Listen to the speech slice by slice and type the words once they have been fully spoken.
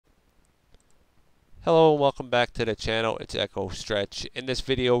Hello and welcome back to the channel. It's Echo Stretch. In this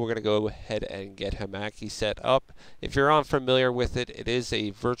video we're going to go ahead and get Hamachi set up. If you're unfamiliar with it, it is a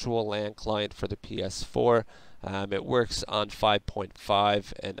virtual LAN client for the PS4. It works on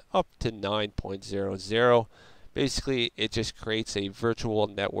 5.5 and up to 9.00. Basically it just creates a virtual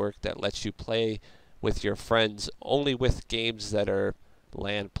network that lets you play with your friends only with games that are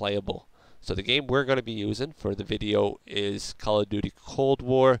LAN playable. So the game we're going to be using for the video is Call of Duty Cold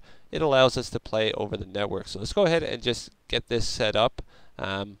War. It allows us to play over the network. So let's go ahead and just get this set up.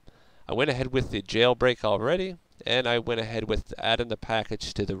 I went ahead with the Jailbreak already, and I went ahead with adding the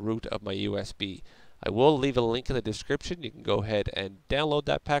package to the root of my USB. I will leave a link in the description. You can go ahead and download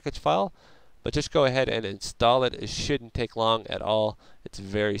that package file, but just go ahead and install it. It shouldn't take long at all. It's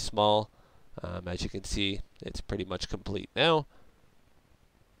very small. As you can see, it's pretty much complete now.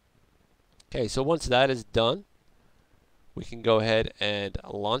 Okay, so once that is done, we can go ahead and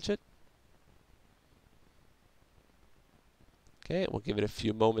launch it. Okay, we'll give it a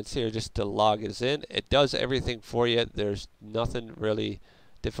few moments here just to log us in. It does everything for you. There's nothing really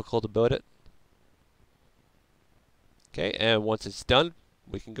difficult about it. Okay, and once it's done,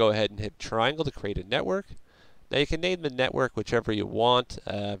 we can go ahead and hit triangle to create a network. Now you can name the network whichever you want.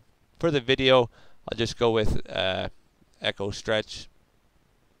 For the video, I'll just go with Echo Stretch.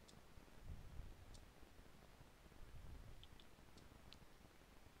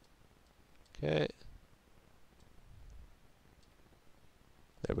 Okay.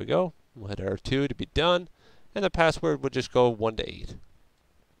 There we go. We'll hit R2 to be done. And the password will just go 1 to 8. Go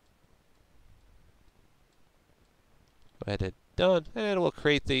ahead and done. And it will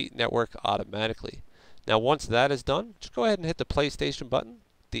create the network automatically. Now once that is done, just go ahead and hit the PlayStation button.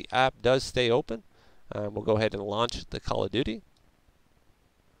 The app does stay open. We'll go ahead and launch the Call of Duty.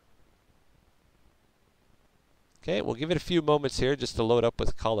 Okay, we'll give it a few moments here just to load up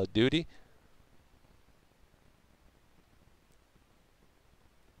with Call of Duty.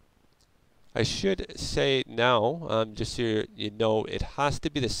 I should say now, just so you know, it has to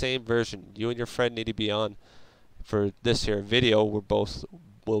be the same version. You and your friend need to be on, for this here video,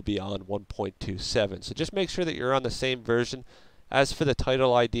 will be on 1.27. So just make sure that you're on the same version. As for the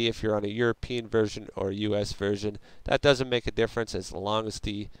title ID, if you're on a European version or US version, that doesn't make a difference as long as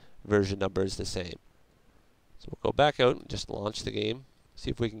the version number is the same. So we'll go back out and just launch the game.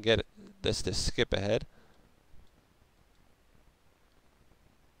 See if we can get this to skip ahead.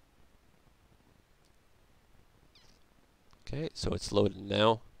 Okay, so it's loaded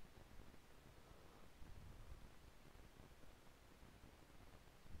now.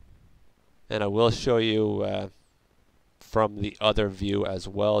 And I will show you from the other view as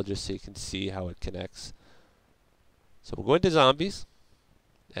well, just so you can see how it connects. So we'll go into zombies,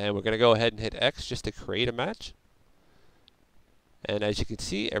 and we're going to go ahead and hit X just to create a match. And as you can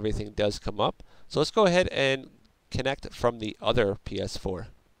see, everything does come up. So let's go ahead and connect from the other PS4.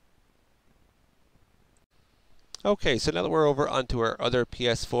 Okay, so now that we're over onto our other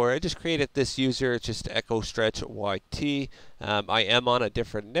PS4, I just created this user. It's just Echo Stretch YT. I am on a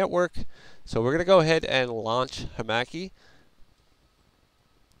different network, so we're going to go ahead and launch Hamachi.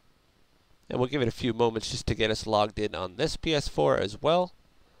 And we'll give it a few moments just to get us logged in on this PS4 as well.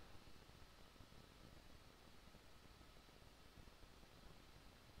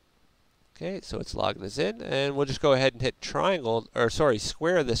 Okay, so it's logged us in, and we'll just go ahead and hit triangle, or sorry,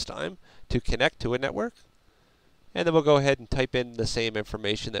 square this time to connect to a network. And then we'll go ahead and type in the same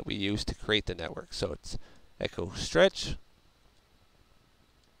information that we used to create the network. So it's Echo Stretch.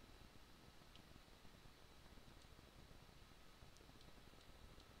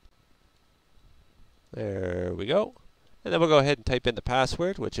 There we go. And then we'll go ahead and type in the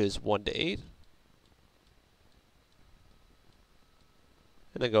password, which is 1 to 8.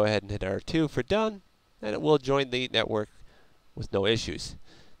 And then go ahead and hit R2 for done. And it will join the network with no issues.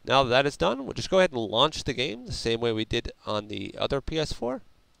 Now that is done, we'll just go ahead and launch the game the same way we did on the other PS4.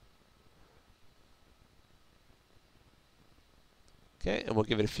 Okay, and we'll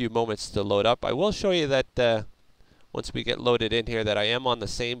give it a few moments to load up. I will show you that once we get loaded in here that I am on the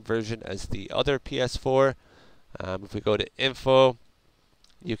same version as the other PS4. If we go to Info,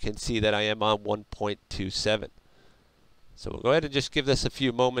 you can see that I am on 1.27. So we'll go ahead and just give this a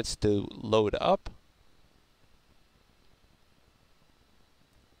few moments to load up.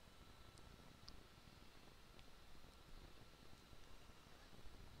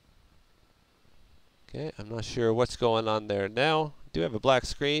 Okay, I'm not sure what's going on there now. I do have a black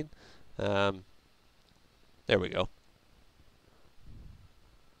screen. There we go.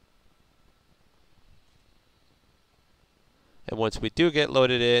 And once we do get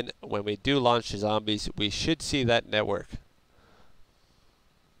loaded in, when we do launch the zombies, we should see that network.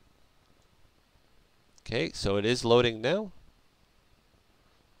 Okay, so it is loading now.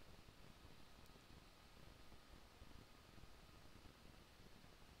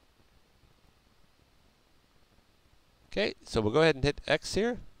 Okay, so we'll go ahead and hit X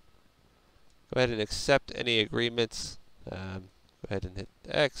here. Go ahead and accept any agreements. Go ahead and hit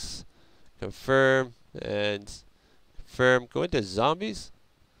X, confirm, and confirm. Go into zombies.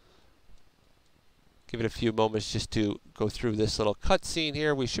 Give it a few moments just to go through this little cutscene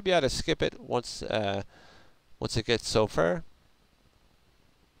here. We should be able to skip it once it gets so far.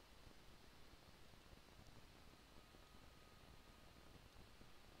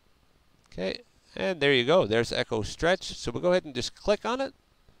 Okay, and there you go. There's Echo Stretch. So we'll go ahead and just click on it,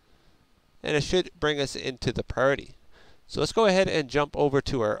 and it should bring us into the party. So let's go ahead and jump over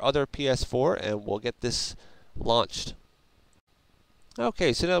to our other PS4, and we'll get this launched.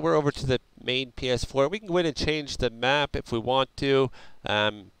 Okay, so now we're over to the main PS4. We can go ahead and change the map if we want to.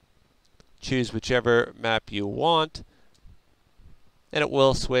 Choose whichever map you want, and it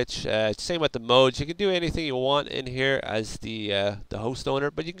will switch. Same with the modes. You can do anything you want in here as the host owner,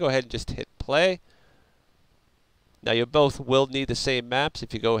 but you can go ahead and just hit play. Now you both will need the same maps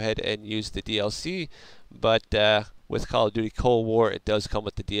if you go ahead and use the DLC, but with Call of Duty Cold War, it does come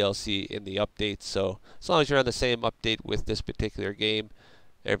with the DLC in the update. So as long as you're on the same update with this particular game,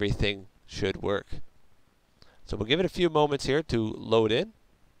 everything should work. So we'll give it a few moments here to load in.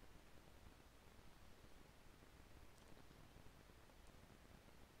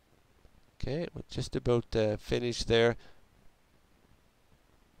 Okay, we're just about finished there.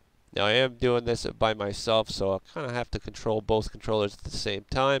 Now I am doing this by myself, so I'll kind of have to control both controllers at the same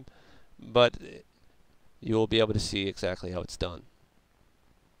time, but you will be able to see exactly how it's done.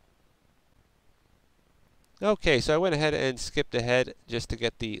 Okay, so I went ahead and skipped ahead just to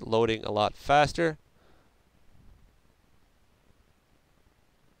get the loading a lot faster.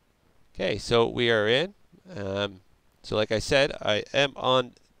 Okay, so we are in. So like I said, I am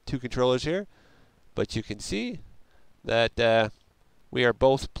on two controllers here, but you can see that we are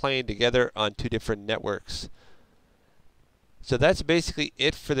both playing together on two different networks. So that's basically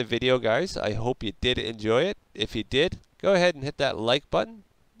it for the video, guys. I hope you did enjoy it. If you did, go ahead and hit that like button.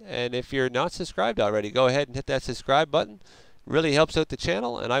 And if you're not subscribed already, go ahead and hit that subscribe button. It really helps out the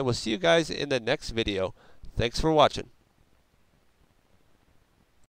channel, and I will see you guys in the next video. Thanks for watching.